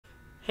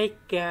Hey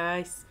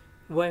guys,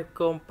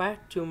 welcome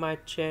back to my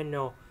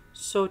channel.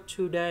 So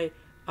today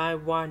I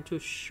want to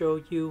show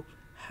you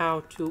how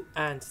to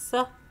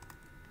answer.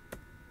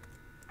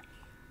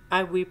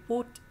 I will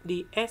put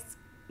the s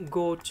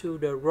go to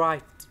the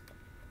right.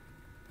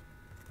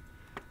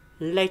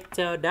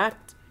 Later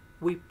that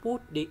we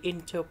put the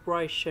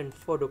interpretation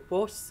for the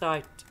both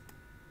sides.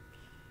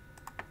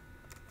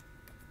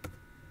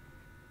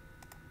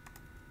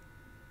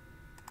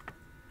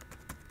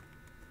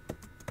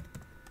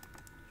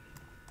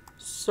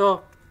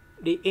 So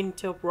the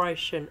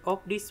interpretation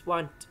of this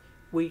one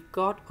we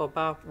got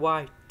about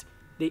y.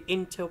 The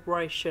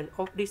interpretation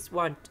of this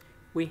one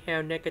we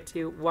have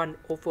negative 1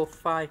 over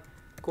 5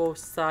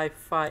 cosine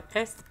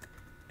 5x,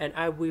 and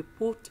I will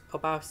put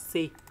about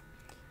c,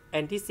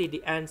 and this is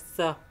the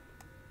answer.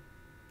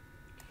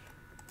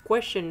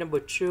 Question number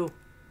 2.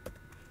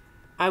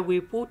 I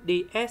will put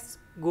the s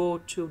go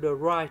to the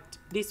right,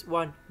 this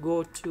one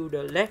go to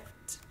the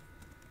left.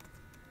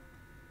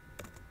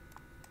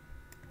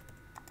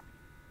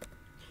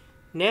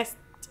 Next,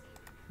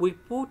 we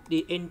put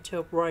the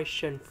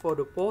interpretation for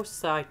the both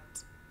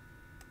sides.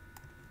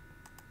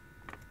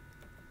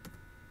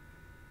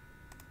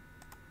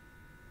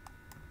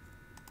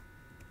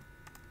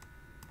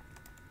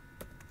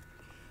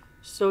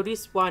 So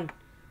this one,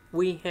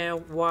 we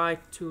have y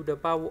to the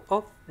power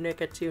of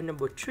negative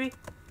number 3.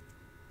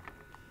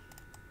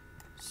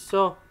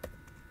 So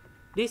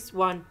this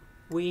one,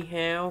 we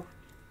have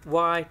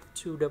y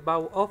to the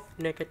power of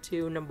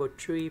negative number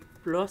 3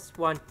 plus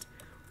 1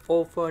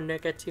 over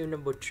negative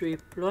number 3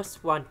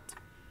 plus 1.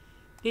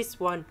 This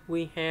one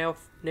we have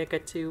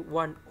negative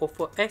 1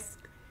 over x,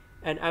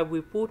 and I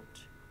will put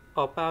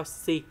about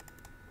c.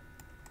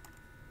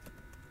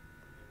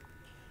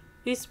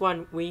 This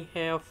one we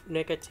have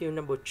negative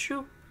number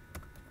 2,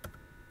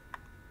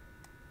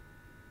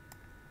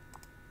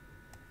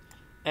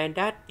 and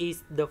that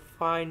is the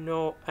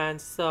final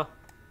answer.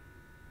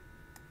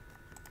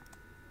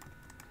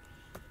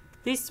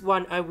 This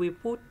one I will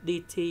put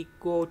dt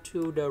go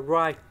to the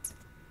right.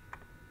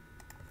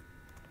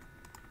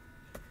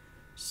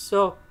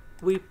 So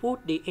we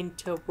put the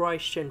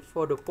interpretation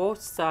for the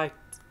both sides.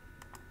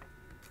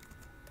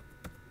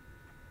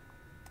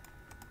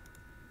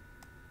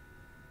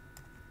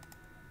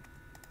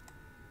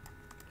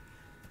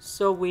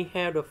 So we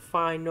have the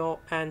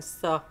final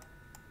answer.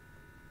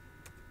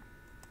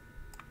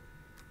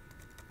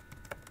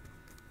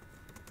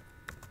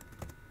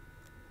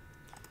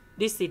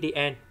 This is the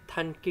end.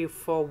 Thank you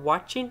for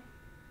watching.